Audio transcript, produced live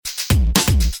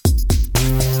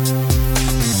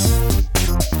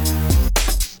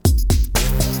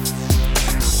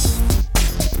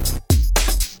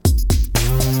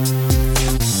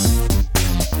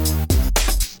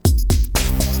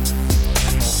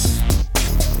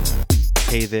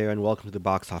Hey there, and welcome to the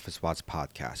Box Office Watch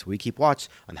podcast, where we keep watch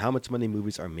on how much money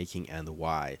movies are making and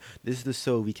why. This is the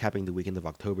show recapping the weekend of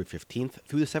October 15th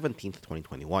through the 17th,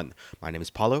 2021. My name is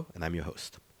Paulo, and I'm your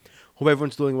host. Hope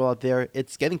everyone's doing well out there.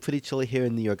 It's getting pretty chilly here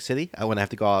in New York City. When I have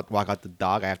to go out, walk out the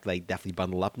dog, I have to definitely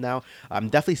bundle up now. I'm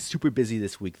definitely super busy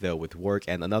this week though with work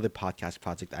and another podcast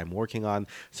project I'm working on.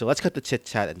 So let's cut the chit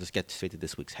chat and just get straight to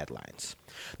this week's headlines.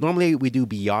 Normally we do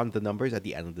beyond the numbers at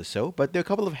the end of the show, but there are a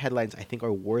couple of headlines I think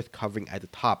are worth covering at the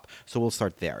top. So we'll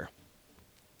start there.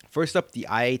 First up, the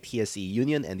IATSE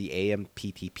union and the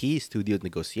AMPTP studio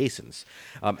negotiations.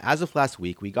 As of last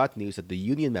week, we got news that the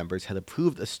union members had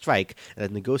approved a strike and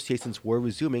that negotiations were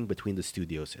resuming between the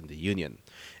studios and the union.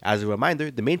 As a reminder,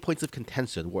 the main points of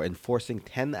contention were enforcing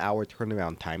 10-hour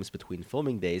turnaround times between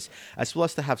filming days, as well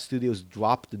as to have studios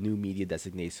drop the new media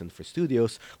designation for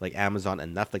studios like Amazon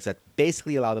and Netflix that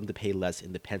basically allow them to pay less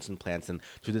in the pension plans than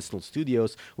traditional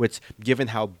studios, which, given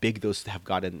how big those have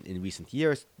gotten in recent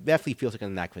years, definitely feels like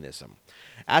an anachronism.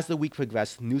 As the week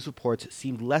progressed, news reports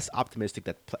seemed less optimistic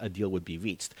that a deal would be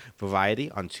reached. Variety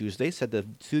on Tuesday said the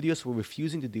studios were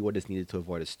refusing to do what is needed to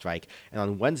avoid a strike, and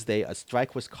on Wednesday, a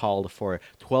strike was called for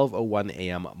 12:01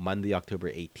 a.m. Monday, October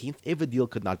 18th, if a deal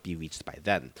could not be reached by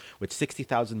then. With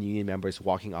 60,000 union members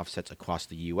walking off sets across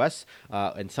the U.S.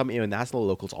 And some international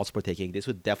locals also partaking, this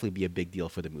would definitely be a big deal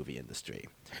for the movie industry.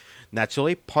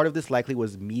 Naturally, part of this likely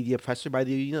was media pressure by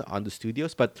the union on the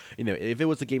studios, but if it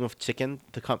was a game of chicken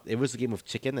if it was a game of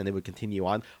chicken and it would continue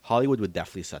on, Hollywood would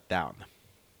definitely shut down.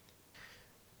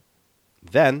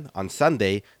 Then, on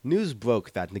Sunday, news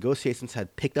broke that negotiations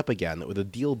had picked up again, with a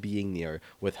deal being near,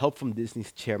 with help from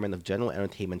Disney's chairman of general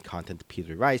entertainment content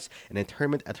Peter Rice and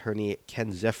internment attorney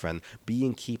Ken Zefran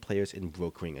being key players in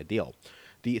brokering a deal.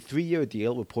 The 3-year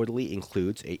deal reportedly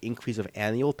includes an increase of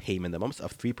annual pay minimums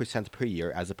of 3% per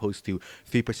year, as opposed to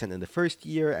 3% in the first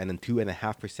year and then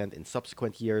 2.5% in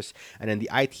subsequent years. And then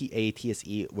the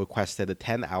IATSE requested a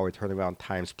 10-hour turnaround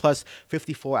times plus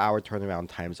 54-hour turnaround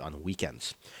times on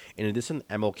weekends. In addition,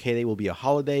 MLK Day will be a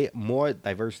holiday, more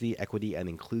diversity, equity, and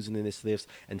inclusion initiatives,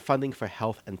 and funding for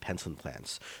health and pension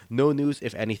plans. No news,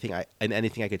 if anything, I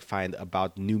could find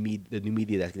about the new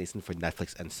media designation for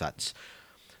Netflix and such.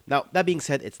 Now, that being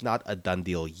said, it's not a done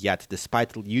deal yet,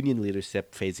 despite union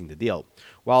leadership phasing the deal.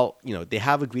 While, they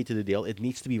have agreed to the deal, it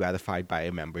needs to be ratified by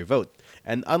a member vote.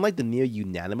 And unlike the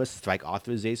near-unanimous strike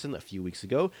authorization a few weeks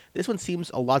ago, this one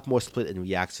seems a lot more split in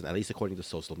reaction, at least according to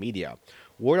social media.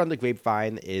 Word on the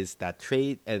grapevine is that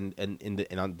on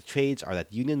the trades are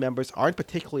that union members aren't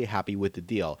particularly happy with the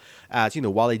deal. As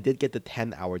while they did get the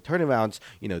 10-hour turnarounds,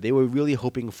 they were really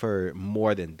hoping for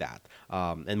more than that,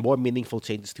 and more meaningful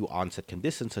changes to onset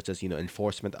conditions, such as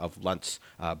enforcement of lunch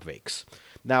breaks.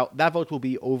 Now, that vote will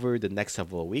be over the next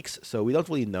several weeks, so we don't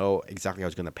really know exactly how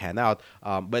it's going to pan out,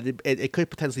 but it could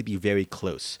potentially be very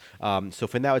close. So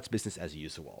for now, it's business as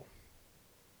usual.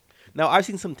 Now, I've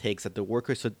seen some takes that the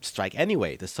workers should strike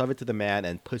anyway to serve it to the man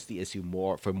and push the issue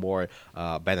more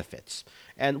benefits.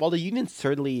 And while the union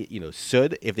certainly,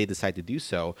 should if they decide to do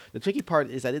so, the tricky part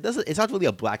is that it's not really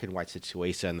a black and white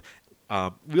situation.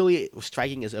 Really,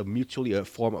 striking is a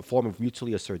form of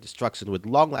mutually assured destruction with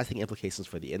long-lasting implications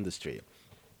for the industry.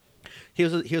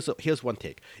 Here's one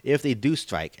take. If they do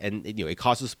strike and it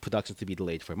causes production to be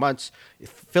delayed for months,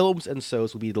 films and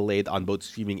shows will be delayed on both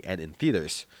streaming and in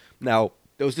theaters. Now,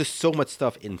 there was just so much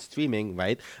stuff in streaming,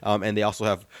 right? And they also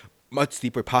have much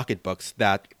deeper pocketbooks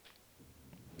that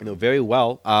very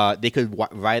well, they could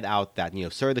write out that,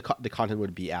 sir, the content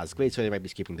would be as great, so they might be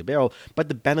skipping the barrel. But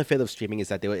the benefit of streaming is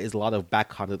that there is a lot of back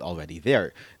content already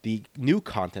there. The new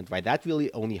content, right, that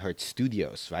really only hurts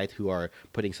studios, right, who are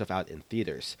putting stuff out in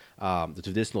theaters, the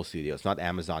traditional studios, not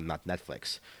Amazon, not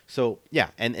Netflix. So, yeah,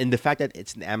 and the fact that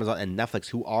it's Amazon and Netflix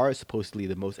who are supposedly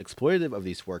the most exploitative of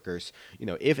these workers,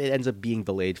 if it ends up being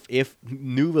delayed, if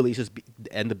new releases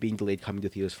end up being delayed coming to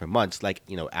theaters for months, like,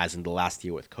 as in the last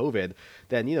year with COVID,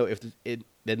 then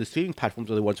then the streaming platforms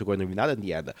are the ones who are going to win out in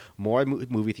the end. More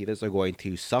movie theaters are going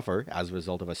to suffer as a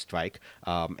result of a strike,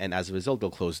 and as a result, they'll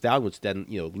close down, which then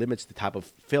limits the type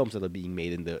of films that are being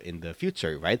made in the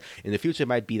future. Right? In the future, it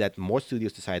might be that more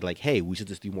studios decide like, hey, we should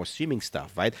just do more streaming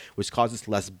stuff, right? Which causes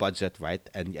less budget, right,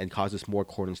 and causes more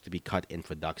corners to be cut in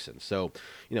production. So,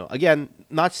 again,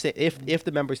 not say if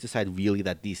the members decide really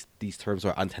that these terms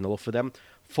are untenable for them,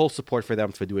 full support for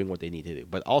them for doing what they need to do.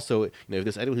 But also, if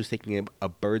there's anyone who's taking a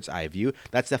bird's eye view,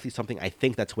 that's definitely something I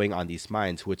think that's weighing on these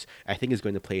minds, which I think is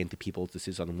going to play into people's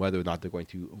decision on whether or not they're going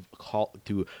to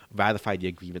ratify the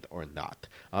agreement or not.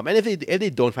 And if they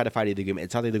don't ratify the agreement,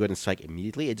 it's not that they're going to strike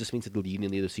immediately. It just means that the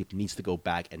union leadership needs to go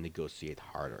back and negotiate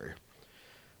harder.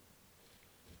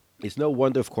 It's no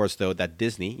wonder, of course, though, that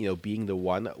Disney, being the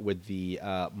one with the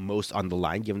most on the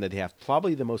line, given that they have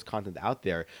probably the most content out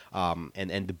there,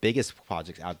 and the biggest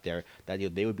projects out there, that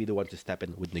they would be the one to step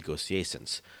in with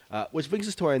negotiations. Which brings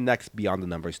us to our next Beyond the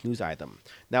Numbers news item.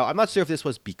 Now, I'm not sure if this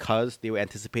was because they were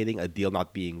anticipating a deal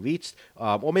not being reached,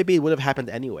 or maybe it would have happened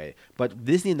anyway. But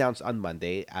Disney announced on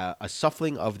Monday a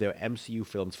shuffling of their MCU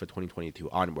films for 2022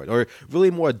 onward, or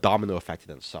really more a domino effect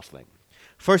than shuffling.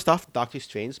 First off, Doctor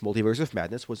Strange Multiverse of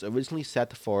Madness was originally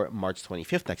set for March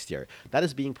 25th next year. That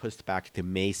is being pushed back to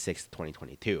May 6th,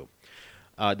 2022.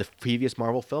 The previous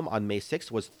Marvel film on May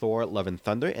 6th was Thor Love and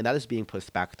Thunder, and that is being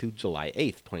pushed back to July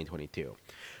 8th, 2022.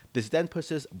 This then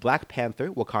pushes Black Panther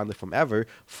Wakanda Forever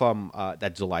from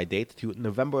that July date to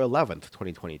November 11th,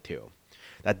 2022.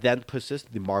 That then pushes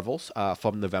the Marvels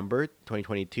from November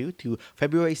 2022 to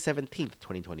February 17th,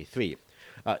 2023.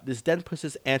 This then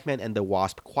pushes Ant-Man and the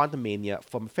Wasp Quantumania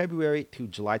from February to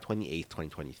July 28th,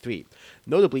 2023.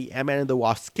 Notably, Ant-Man and the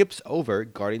Wasp skips over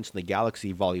Guardians of the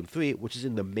Galaxy Volume 3, which is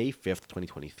in the May 5th,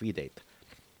 2023 date.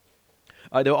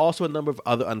 There were also a number of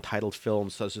other untitled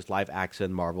films, such as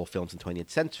live-action Marvel films in 20th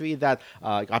century, that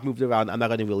got moved around. I'm not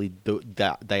going to really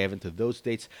dive into those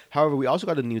dates. However, we also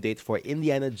got a new date for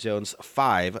Indiana Jones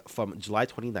 5 from July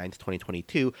 29th,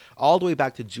 2022, all the way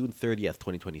back to June 30th,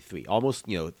 2023. Almost,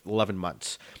 11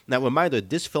 months. Now, reminder,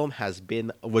 this film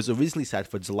was originally set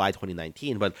for July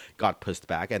 2019, but got pushed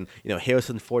back. And,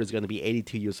 Harrison Ford is going to be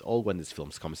 82 years old when this film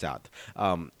comes out.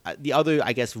 The other,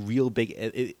 I guess, real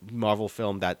big Marvel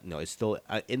film that, is still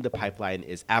in the pipeline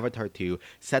is Avatar 2,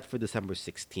 set for December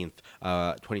 16th,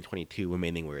 2022,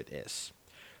 remaining where it is.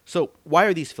 So why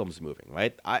are these films moving,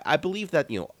 right? I believe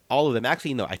that, all of them,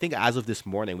 actually, no, I think as of this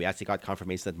morning, we actually got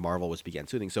confirmation that Marvel was began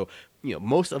shooting. So,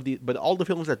 but all the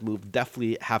films that moved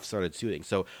definitely have started shooting.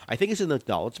 So I think it's an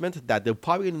acknowledgement that they're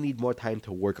probably going to need more time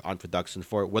to work on production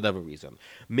for whatever reason.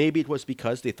 Maybe it was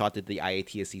because they thought that the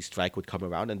IATSE strike would come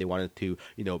around and they wanted to,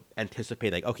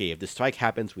 anticipate, like, okay, if the strike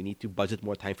happens, we need to budget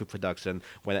more time for production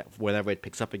whenever it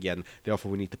picks up again. Therefore,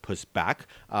 we need to push back.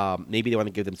 Maybe they want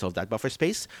to give themselves that buffer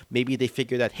space. Maybe they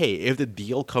figure that, hey, if the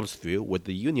deal comes through with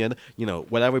the union,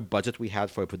 whatever budget we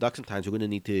had for production times, we're going to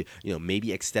need to,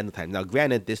 maybe extend the time. Now,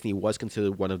 granted, Disney was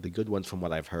considered one of the good ones from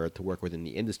what I've heard to work within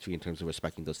the industry in terms of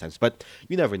respecting those times, but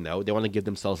you never know. They want to give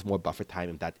themselves more buffer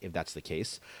time if that's the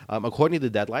case. According to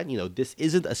the deadline, this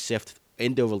isn't a shift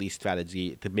in the release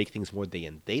strategy to make things more day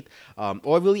and date,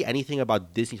 or really anything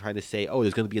about Disney trying to say, oh,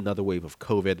 there's going to be another wave of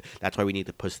COVID, that's why we need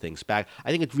to push things back.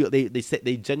 I think it's real.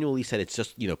 They genuinely said it's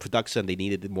just production. They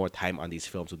needed more time on these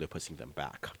films, so they're pushing them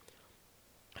back.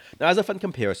 Now, as a fun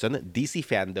comparison, DC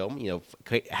Fandom,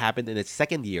 happened in its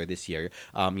second year this year,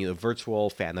 virtual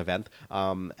fan event.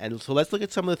 And so let's look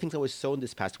at some of the things that was shown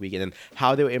this past weekend and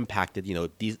how they were impacted,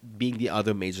 being the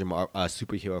other major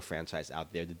superhero franchise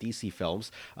out there, the DC films,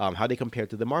 how they compare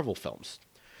to the Marvel films.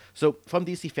 So from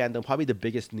DC Fandom, probably the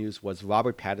biggest news was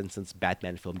Robert Pattinson's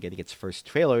Batman film getting its first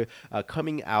trailer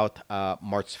coming out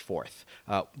March 4th.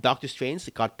 Doctor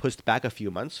Strange got pushed back a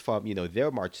few months from their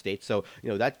March date, so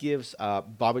that gives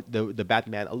Robert the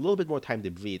Batman a little bit more time to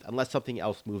breathe, unless something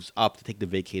else moves up to take the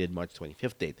vacated March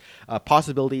 25th date.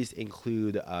 Possibilities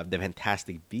include the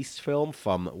Fantastic Beasts film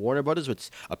from Warner Brothers, which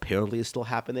apparently is still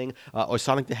happening, or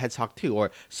Sonic the Hedgehog 2,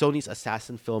 or Sony's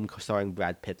assassin film starring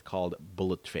Brad Pitt called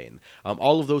Bullet Train.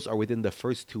 All of those are within the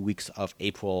first 2 weeks of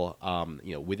April,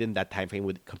 within that time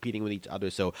frame, competing with each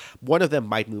other. So one of them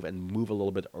might move a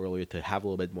little bit earlier to have a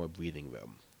little bit more breathing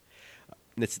room.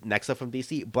 Next up from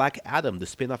DC, Black Adam, the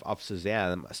spin-off of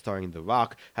Shazam starring The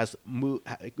Rock,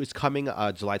 is coming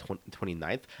July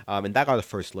 29th, and that got a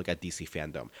first look at DC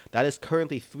Fandom. That is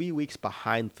currently 3 weeks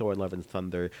behind Thor Love and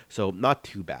Thunder, so not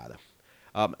too bad.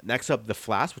 Next up, The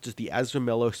Flash, which is the Ezra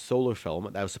Miller solo film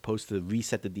that was supposed to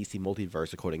reset the DC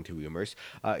multiverse, according to rumors,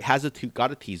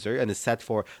 got a teaser and is set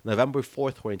for November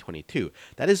 4th, 2022.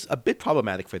 That is a bit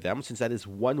problematic for them, since that is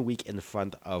 1 week in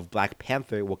front of Black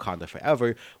Panther Wakanda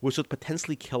Forever, which would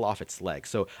potentially kill off its legs.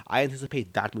 So I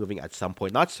anticipate that moving at some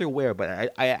point. Not sure where,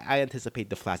 but I anticipate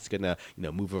The Flash is going to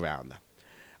move around.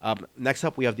 Next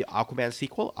up, we have the Aquaman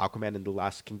sequel, Aquaman and the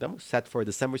Lost Kingdom, set for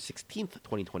December 16th,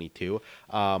 2022.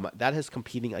 That is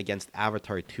competing against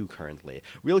Avatar 2 currently.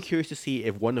 Real curious to see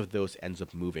if one of those ends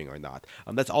up moving or not.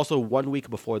 That's also 1 week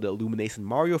before the Illumination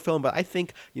Mario film, but I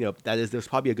think, there's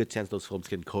probably a good chance those films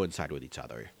can coincide with each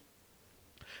other.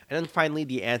 And then finally,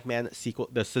 the Ant-Man sequel,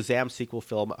 the Shazam sequel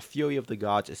film, Fury of the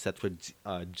Gods, is set for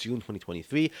June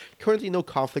 2023. Currently, no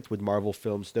conflict with Marvel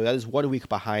films, though that is 1 week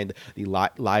behind the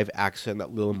live-action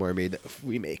Little Mermaid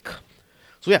remake.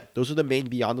 So yeah, those are the main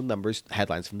Beyond the Numbers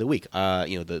headlines from the week.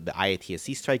 The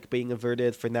IATSC strike being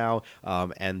averted for now,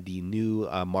 and the new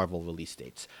Marvel release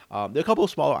dates. There are a couple of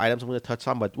smaller items I'm going to touch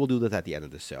on, but we'll do that at the end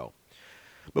of the show.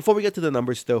 Before we get to the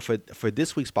numbers, though, for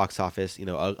this week's box office,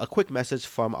 a quick message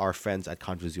from our friends at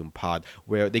ContraZoom Pod,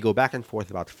 where they go back and forth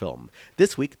about film.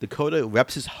 This week, Dakota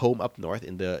reps his home up north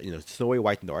in the snowy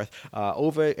white north,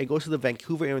 over and goes to the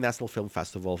Vancouver International Film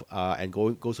Festival, and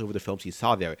goes over the films he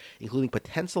saw there, including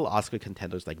potential Oscar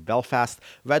contenders like Belfast,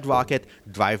 Red Rocket,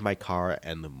 Drive My Car,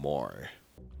 and more.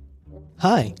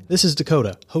 Hi, this is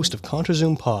Dakota, host of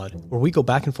ContraZoom Pod, where we go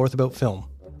back and forth about film.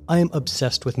 I am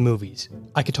obsessed with movies.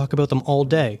 I could talk about them all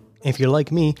day. If you're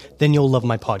like me, then you'll love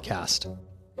my podcast.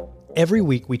 Every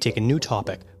week we take a new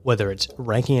topic, whether it's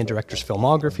ranking a director's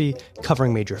filmography,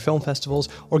 covering major film festivals,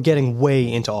 or getting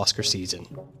way into Oscar season.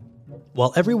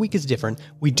 While every week is different,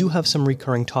 we do have some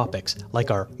recurring topics,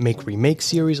 like our Make Remake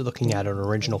series looking at an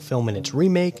original film and its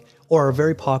remake, or our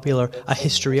very popular A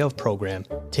History Of program,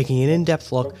 taking an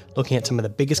in-depth look looking at some of the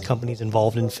biggest companies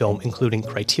involved in film, including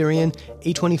Criterion,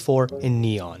 A24, and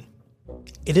Neon.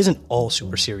 It isn't all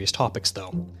super serious topics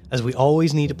though, as we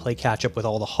always need to play catch up with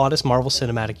all the hottest Marvel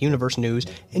Cinematic Universe news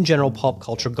and general pop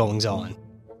culture goings on.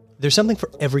 There's something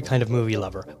for every kind of movie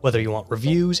lover, whether you want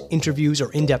reviews, interviews, or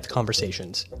in-depth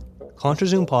conversations.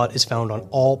 ContraZoom Pod is found on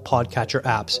all podcatcher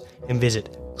apps, and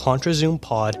visit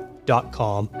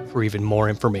ContraZoomPod.com for even more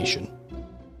information.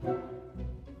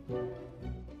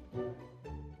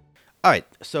 All right,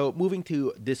 so moving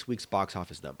to this week's box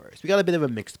office numbers. We got a bit of a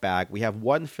mixed bag. We have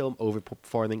one film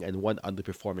overperforming and one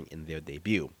underperforming in their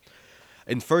debut.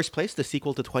 In first place, the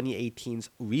sequel to 2018's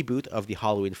reboot of the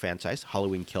Halloween franchise,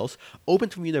 Halloween Kills,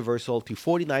 opened from Universal to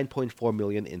 $49.4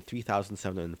 million in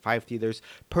 3,705 theaters,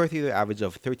 per theater average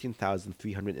of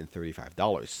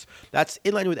 $13,335. That's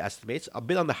in line with estimates, a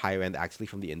bit on the higher end actually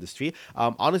from the industry.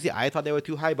 Honestly, I thought they were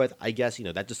too high, but I guess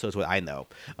that just shows what I know.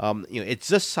 It's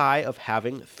just shy of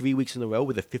having 3 weeks in a row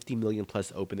with a 50 million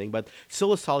plus opening, but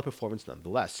still a solid performance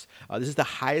nonetheless. This is the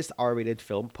highest R-rated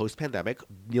film post-pandemic,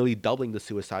 nearly doubling the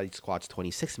Suicide Squad's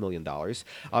 $26 million,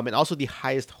 and also the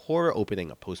highest horror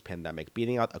opening post-pandemic,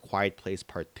 beating out A Quiet Place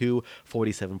Part 2,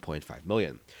 $47.5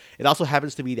 million. It also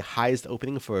happens to be the highest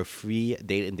opening for a free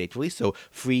date release, so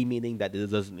free meaning that it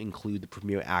doesn't include the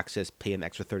premiere access, pay an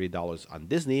extra $30 on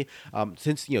Disney,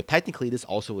 since, technically this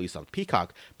also released on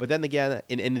Peacock, but then again,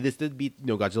 and this did beat,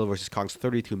 Godzilla vs. Kong's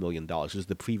 $32 million, which was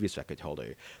the previous record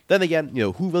holder. Then again,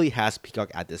 who really has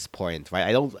Peacock at this point,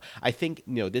 right? I think,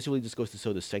 this really just goes to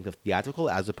show the strength of theatrical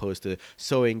as opposed to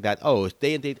showing that,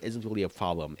 day and date isn't really a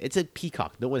problem. It's a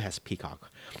Peacock. No one has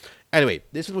Peacock. Anyway,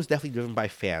 this one was definitely driven by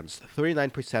fans.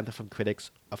 39% from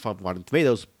critics from Rotten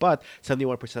Tomatoes, but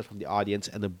 71% from the audience,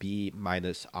 and a B- on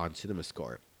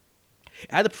CinemaScore.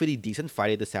 It had a pretty decent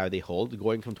Friday to Saturday hold,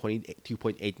 going from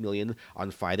 22.8 million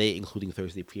on Friday, including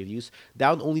Thursday previews,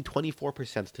 down only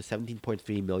 24% to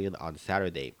 17.3 million on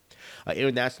Saturday.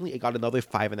 Internationally, it got another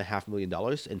 $5.5 million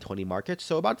in 20 markets,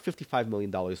 so about $55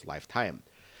 million lifetime.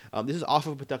 This is off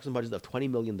of a production budget of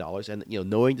 $20 million, and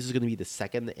knowing this is going to be the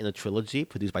second in a trilogy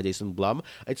produced by Jason Blum,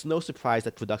 it's no surprise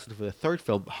that production for the third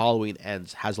film, Halloween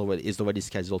Ends, is already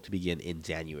scheduled to begin in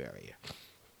January.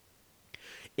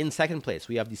 In second place,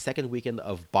 we have the second weekend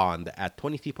of Bond at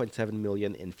 $23.7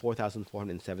 million in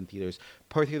 4,407 theaters,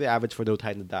 per theater average for No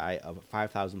Time to Die of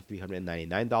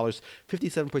 $5,399,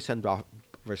 57% drop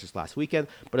versus last weekend,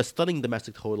 but a stunning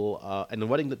domestic total, and a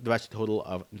running domestic total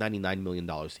of $99 million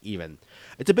even.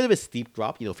 It's a bit of a steep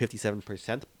drop,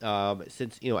 57%,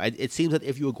 since, it seems that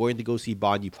if you were going to go see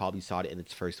Bond, you probably saw it in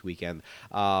its first weekend.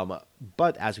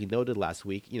 But as we noted last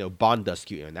week, Bond does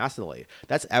skew internationally.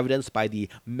 That's evidenced by the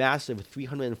massive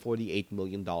 $348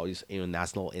 million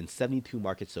international in 72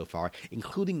 markets so far,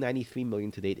 including $93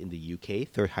 million to date in the UK,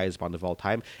 third highest Bond of all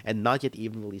time, and not yet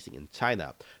even releasing in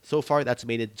China. So far, that's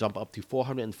made it jump up to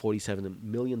 $447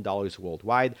 million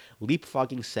worldwide,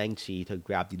 leapfrogging Shang-Chi to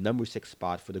grab the number 6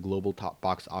 spot for the global top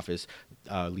box office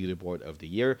leaderboard of the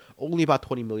year, only about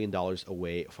 $20 million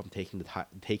away from taking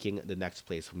the next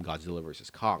place from Godzilla vs.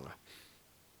 Kong.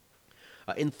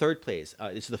 In third place,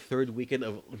 this is the third weekend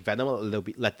of Venom,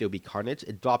 Let There Be Carnage.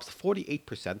 It drops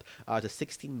 48% to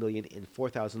 16 million in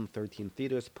 4,013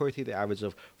 theaters, per theater average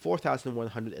of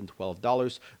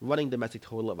 $4,112, running domestic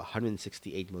total of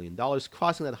 $168 million,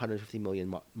 crossing that $150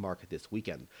 million mark this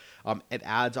weekend. It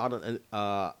adds on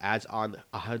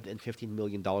 $115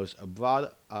 million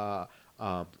abroad,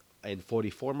 in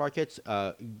 44 markets,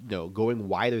 going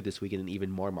wider this weekend in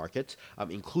even more markets,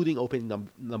 including opening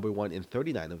number one in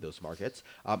 39 of those markets.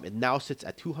 It now sits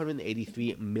at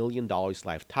 $283 million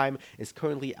lifetime. It's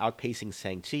currently outpacing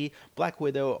Shang-Chi, Black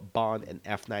Widow, Bond, and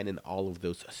F9 in all of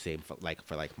those same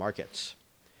for-like markets.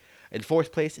 In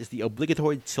fourth place is the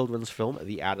obligatory children's film,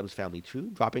 The Addams Family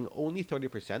 2, dropping only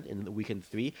 30% in weekend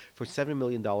 3 for $7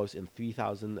 million in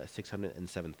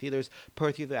 3,607 theaters,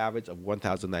 per theater average of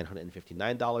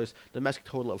 $1,959, domestic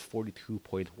total of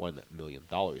 $42.1 million.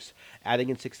 Adding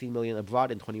in $16 million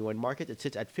abroad in 21 markets, it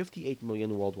sits at $58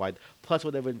 million worldwide, plus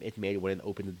whatever it made when it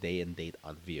opened the day and date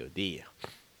on VOD.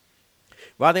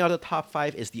 Rounding out the top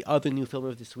 5 is the other new film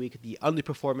of this week, the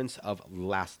underperformance of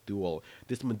Last Duel.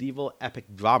 This medieval epic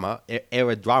drama,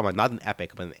 era drama, not an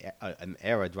epic, but an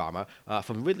era drama,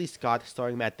 from Ridley Scott,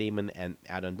 starring Matt Damon and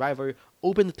Adam Driver,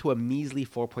 opened to a measly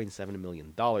 $4.7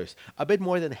 million, a bit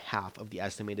more than half of the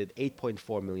estimated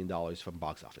 $8.4 million from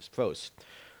Box Office Pros.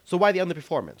 So why the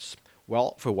underperformance?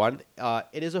 Well, for one,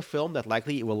 it is a film that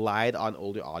likely relied on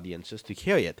older audiences to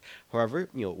carry it. However,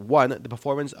 the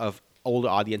performance of older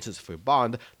audiences for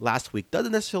Bond last week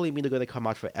doesn't necessarily mean they're going to come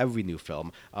out for every new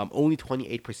film. Only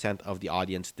 28% of the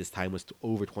audience this time was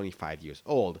over 25 years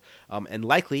old. And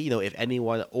likely, if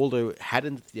anyone older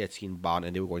hadn't yet seen Bond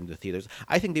and they were going to the theaters,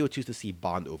 I think they would choose to see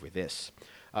Bond over this.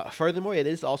 Furthermore, it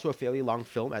is also a fairly long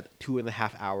film at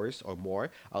 2.5 hours or more,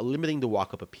 limiting the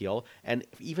walk-up appeal, and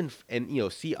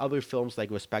see other films like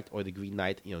Respect or The Green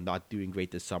Knight, not doing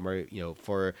great this summer,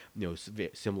 for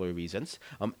similar reasons.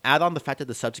 Add on the fact that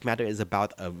the subject matter is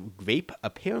about a rape,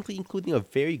 apparently including a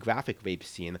very graphic rape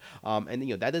scene,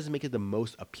 and that doesn't make it the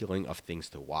most appealing of things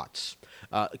to watch.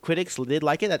 Critics did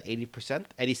like it at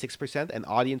 86%, and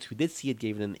audience who did see it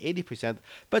gave it an 80%,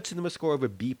 but cinema score of a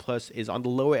B+ is on the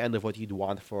lower end of what you'd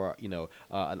want for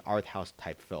an art house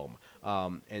type film,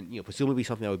 and presumably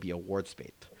something that would be awards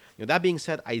bait. That being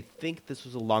said, I think this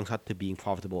was a long shot to being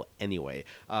profitable anyway.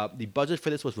 The budget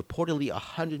for this was reportedly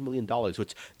 $100 million,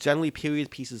 which generally period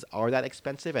pieces are that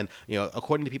expensive, and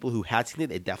according to people who had seen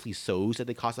it, it definitely shows that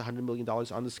they cost $100 million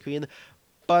on the screen.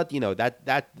 But that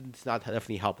does not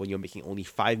definitely help when you're making only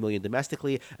 $5 million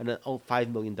domestically and then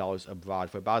 $5 million abroad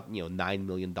for about $9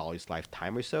 million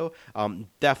lifetime or so.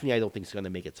 Definitely, I don't think it's going to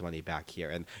make its money back here.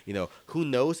 And who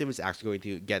knows if it's actually going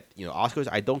to get Oscars?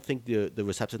 I don't think the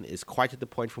reception is quite to the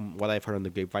point, from what I've heard on the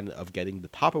grapevine, of getting the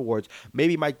top awards.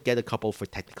 Maybe might get a couple for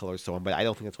technical or so on, but I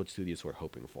don't think that's what studios were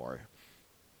hoping for.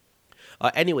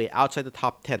 Anyway, outside the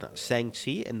top 10,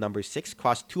 Shang-Chi in number 6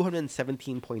 crossed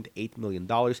 $217.8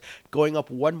 million, going up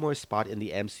one more spot in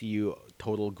the MCU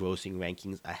total grossing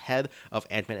rankings, ahead of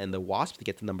Ant-Man and the Wasp to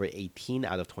get to number 18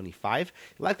 out of 25.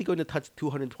 Likely going to touch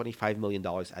 $225 million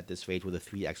at this rate with a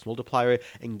 3x multiplier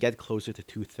and get closer to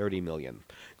 $230 million.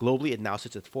 Globally, it now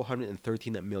sits at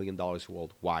 $413 million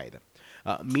worldwide.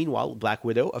 Meanwhile, Black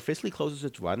Widow officially closes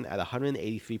its run at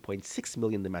 $183.6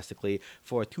 million domestically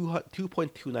for a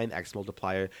 2.29x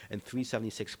multiplier and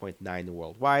 $376.9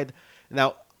 worldwide.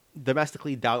 Now,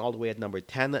 domestically, down all the way at number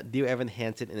 10, Dear Evan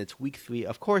Hansen in its week 3,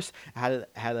 of course, had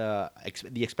the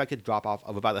expected drop-off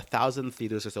of about 1,000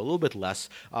 theaters or so, a little bit less,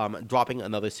 dropping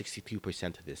another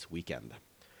 62% this weekend.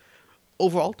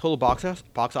 Overall, total box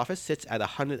office sits at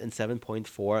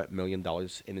 $107.4 million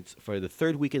for the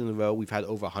third weekend in a row. We've had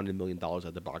over $100 million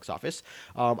at the box office,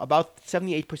 about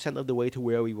 78% of the way to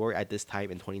where we were at this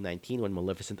time in 2019 when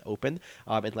Maleficent opened.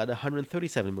 It led a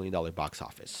 $137 million box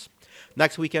office.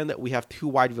 Next weekend, we have 2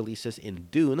 wide releases in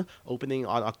Dune, opening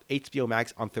on HBO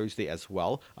Max on Thursday as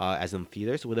well, as in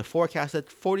theaters, with a forecasted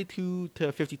 $42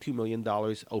 to $52 million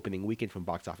opening weekend from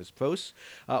Box Office Pros.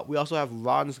 We also have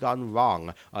Ron's Gone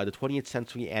Wrong, the 20th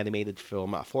century animated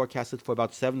film, forecasted for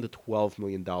about $7 to $12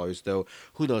 million, though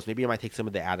who knows, maybe it might take some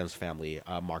of the Addams Family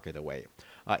market away.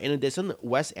 In addition,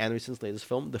 Wes Anderson's latest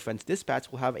film, The French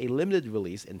Dispatch, will have a limited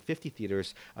release in 50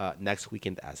 theaters next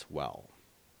weekend as well.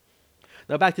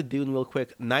 Now back to Dune real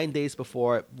quick. 9 days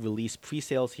before release,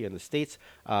 pre-sales here in the States.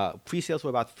 Pre-sales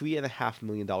were about $3.5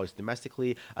 million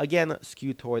domestically. Again,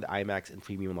 skewed toward IMAX and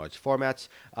premium large formats.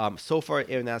 So far,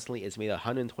 internationally, it's made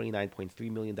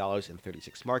 $129.3 million in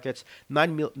 36 markets.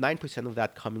 9% of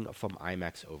that coming from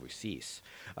IMAX overseas.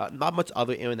 Not much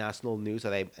other international news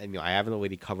that I haven't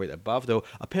already covered above, though.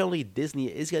 Apparently, Disney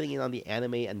is getting in on the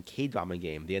anime and K-drama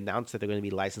game. They announced that they're going to be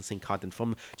licensing content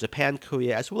from Japan,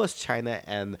 Korea, as well as China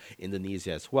and Indonesia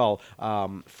as well,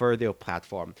 for their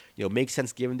platform. Makes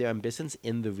sense given their ambitions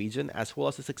in the region as well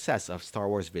as the success of Star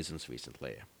Wars Visions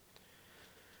recently.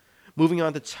 Moving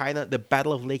on to China, the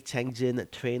Battle of Lake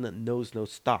Changjin train knows no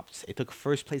stops. It took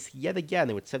first place yet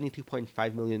again with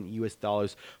 72.5 million US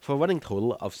dollars for a running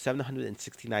total of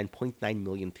 769.9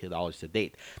 million dollars to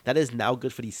date. That is now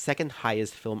good for the second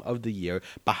highest film of the year,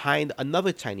 behind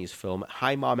another Chinese film,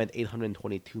 Hi Mom, at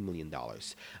 $822 million.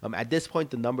 At this point,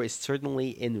 the number is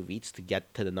certainly in reach to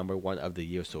get to the number one of the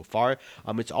year so far.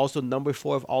 It's also number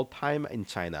 4 of all time in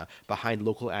China, behind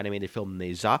local animated film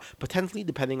Ne Zha, potentially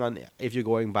depending on if you're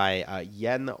going by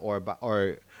yen or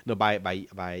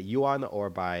by yuan or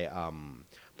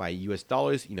by US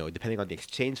dollars, depending on the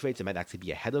exchange rates, it might actually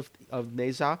be ahead of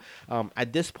Ne Zha.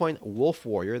 At this point, Wolf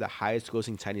Warrior, the highest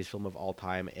grossing Chinese film of all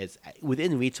time, is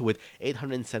within reach with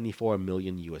 874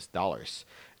 million US dollars.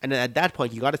 And then at that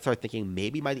point, you got to start thinking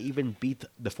maybe might even beat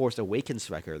The Force Awakens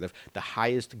record of the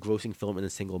highest grossing film in a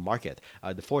single market.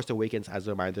 The Force Awakens, as a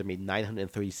reminder, made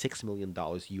 $936 million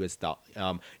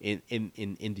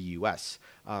in the US.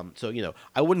 So,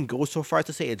 I wouldn't go so far as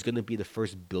to say it's going to be the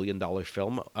first billion-dollar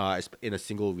film in a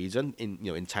single region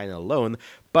in China alone.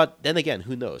 But then again,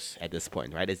 who knows at this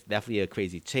point, right? It's definitely a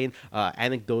crazy chain.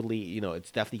 Anecdotally,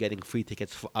 it's definitely getting free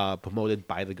tickets promoted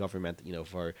by the government,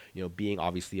 for being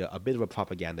obviously a bit of a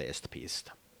propagandist piece.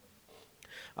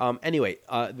 Anyway,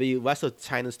 the rest of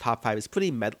China's top 5 is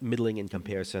pretty middling in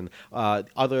comparison.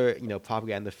 Other,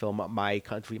 propaganda film, My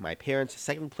Country, My Parents,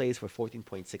 second place for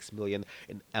 $14.6 million,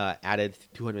 added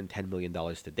 $210 million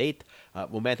to date.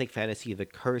 Romantic fantasy, The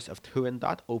Curse of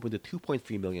Turandot, opened to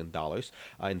 $2.3 million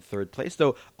in third place.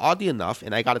 Though, oddly enough,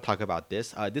 and I got to talk about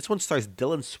this, this one stars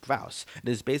Dylan Sprouse and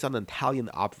is based on an Italian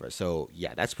opera. So,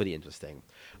 yeah, that's pretty interesting.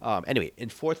 Anyway, in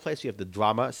fourth place, we have the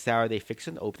drama Saturday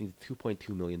Fiction, opening to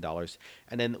 $2.2 million.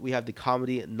 And then we have the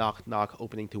comedy Knock Knock,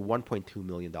 opening to $1.2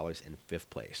 million in fifth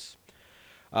place.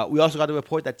 We also got to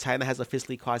report that China has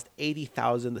officially crossed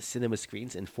 80,000 cinema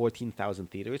screens in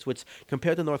 14,000 theaters, which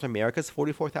compared to North America's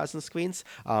 44,000 screens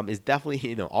is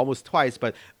definitely almost twice.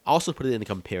 But also put it in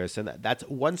comparison, that's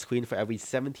one screen for every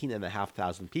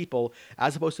 17,500 people,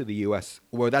 as opposed to the U.S.,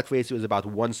 where that ratio is about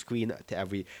one screen to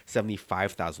every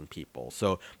 75,000 people.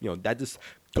 So that just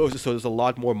goes to show there's a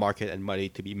lot more market and money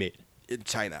to be made in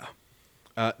China.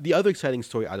 The other exciting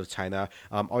story out of China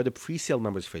are the pre-sale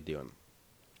numbers for Dune.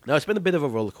 Now, it's been a bit of a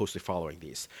roller coaster following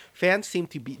these. Fans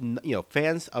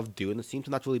of Dune seem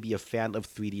to not really be a fan of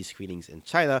 3D screenings in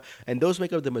China, and those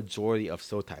make up the majority of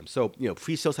showtime. So,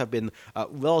 pre-sales have been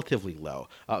relatively low.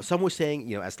 Some were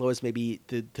saying, as low as maybe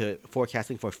to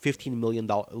forecasting for $15 million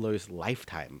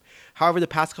lifetime. However, the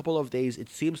past couple of days, it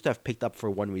seems to have picked up for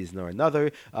one reason or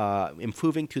another,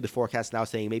 improving to the forecast now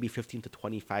saying maybe 15 to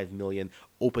 25 million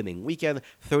opening weekend,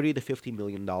 $30 to $50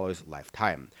 million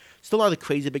lifetime. Still not a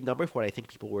crazy big number for what I think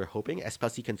people were hoping,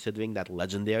 especially considering that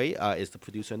Legendary is the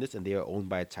producer on this and they are owned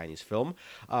by a Chinese film.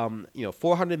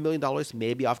 $400 million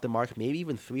may be off the mark, maybe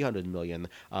even $300 million.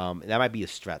 That might be a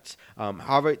stretch.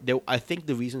 However, I think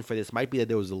the reason for this might be that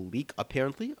there was a leak,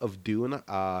 apparently, of Dune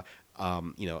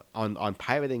on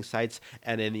pirating sites,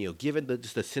 and then given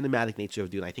just the cinematic nature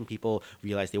of Dune, I think people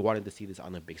realized they wanted to see this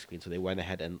on a big screen, so they went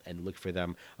ahead and looked for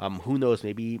them. Who knows?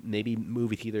 Maybe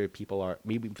movie theater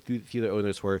theater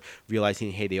owners were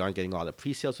realizing, hey, they aren't getting a lot of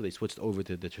pre-sales, so they switched over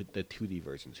to the 2D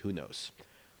versions. Who knows?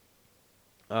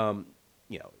 Now,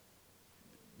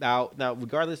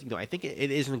 regardless, I think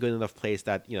it is in a good enough place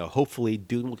that hopefully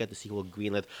Dune will get the sequel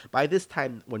greenlit by this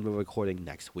time when we're recording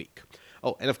next week.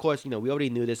 Oh, and of course, we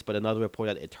already knew this, but another report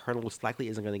that Eternals likely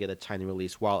isn't going to get a China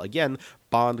release, while, again,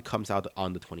 Bond comes out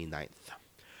on the 29th.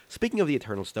 Speaking of the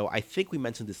Eternals, though, I think we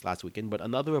mentioned this last weekend, but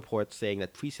another report saying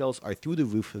that pre-sales are through the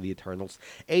roof for the Eternals,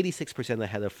 86%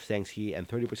 ahead of Shang-Chi and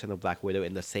 30% of Black Widow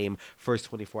in the same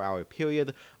first 24-hour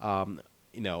period.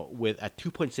 With at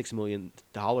 $2.6 million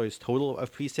total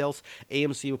of pre-sales,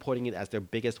 AMC reporting it as their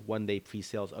biggest one-day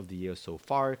pre-sales of the year so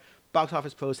far. Box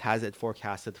Office Post has it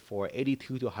forecasted for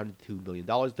 $82 to $102 million,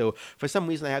 though for some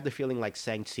reason I have the feeling like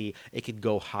Shang-Chi, it could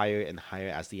go higher and higher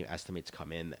as the estimates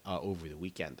come in over the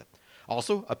weekend.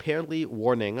 Also, apparently,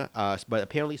 but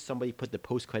apparently somebody put the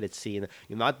post-credit scene,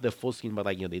 not the full scene, but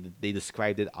they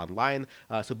described it online,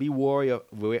 so be wary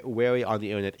on the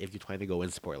internet if you're trying to go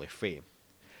in spoiler-free.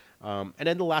 And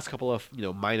then the last couple of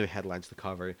minor headlines to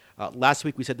cover. Last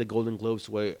week we said the Golden Globes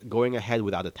were going ahead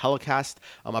without a telecast.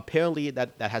 Apparently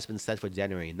that has been set for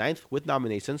January 9th with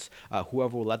nominations.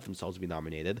 Whoever will let themselves be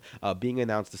nominated being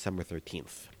announced December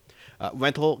 13th.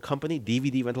 Rental company,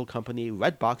 DVD rental company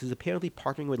Redbox is apparently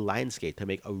partnering with Lionsgate to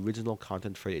make original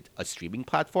content for a streaming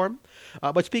platform.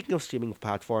 But speaking of streaming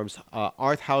platforms,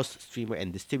 art house streamer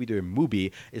and distributor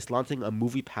Mubi is launching a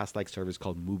movie pass-like service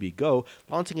called Mubi Go,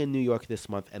 launching in New York this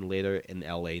month and later in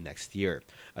LA next year.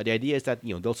 The idea is that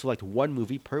they'll select one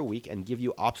movie per week and give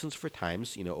you options for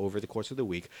times over the course of the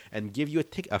week, and give you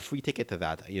a free ticket to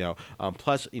that.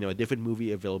 Plus a different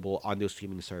movie available on their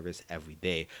streaming service every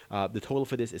day. The total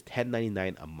for this is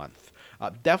 $10.99 a month.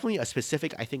 Definitely a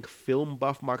specific, I think, film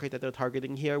buff market that they're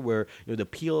targeting here, where the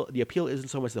appeal isn't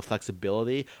so much the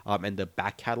flexibility and the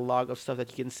back catalog of stuff that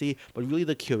you can see, but really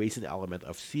the curation element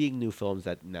of seeing new films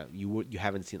that you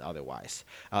haven't seen otherwise,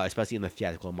 especially in the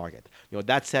theatrical market.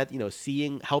 That said,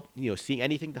 seeing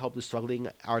anything to help the struggling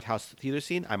art house theater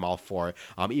scene, I'm all for.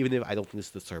 Even if I don't think this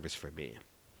is the service for me.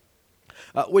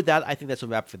 With that, I think that's a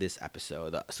wrap for this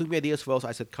episode. Send me ideas for us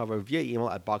I said cover via email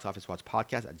at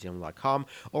boxofficewatchpodcast@gmail.com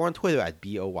or on Twitter at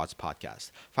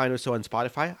BOWatchPodcast. Find us on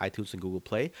Spotify, iTunes, and Google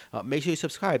Play. Make sure you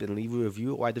subscribe and leave a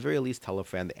review, or at the very least tell a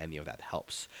friend. Any of that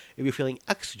helps. If you're feeling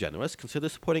extra generous, consider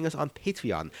supporting us on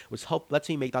Patreon, which lets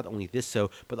me make not only this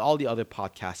show, but all the other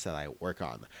podcasts that I work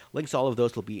on. Links to all of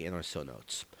those will be in our show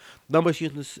notes. Numbers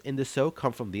used in this show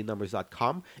come from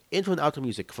thenumbers.com. Intro and outro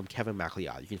music from Kevin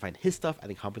MacLeod. You can find his stuff at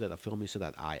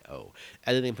incompetentfilmmuser.io.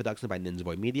 Editing and production by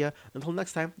Ninjaboy Media. Until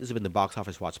next time, this has been the Box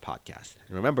Office Watch Podcast.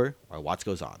 And remember, our watch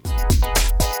goes on.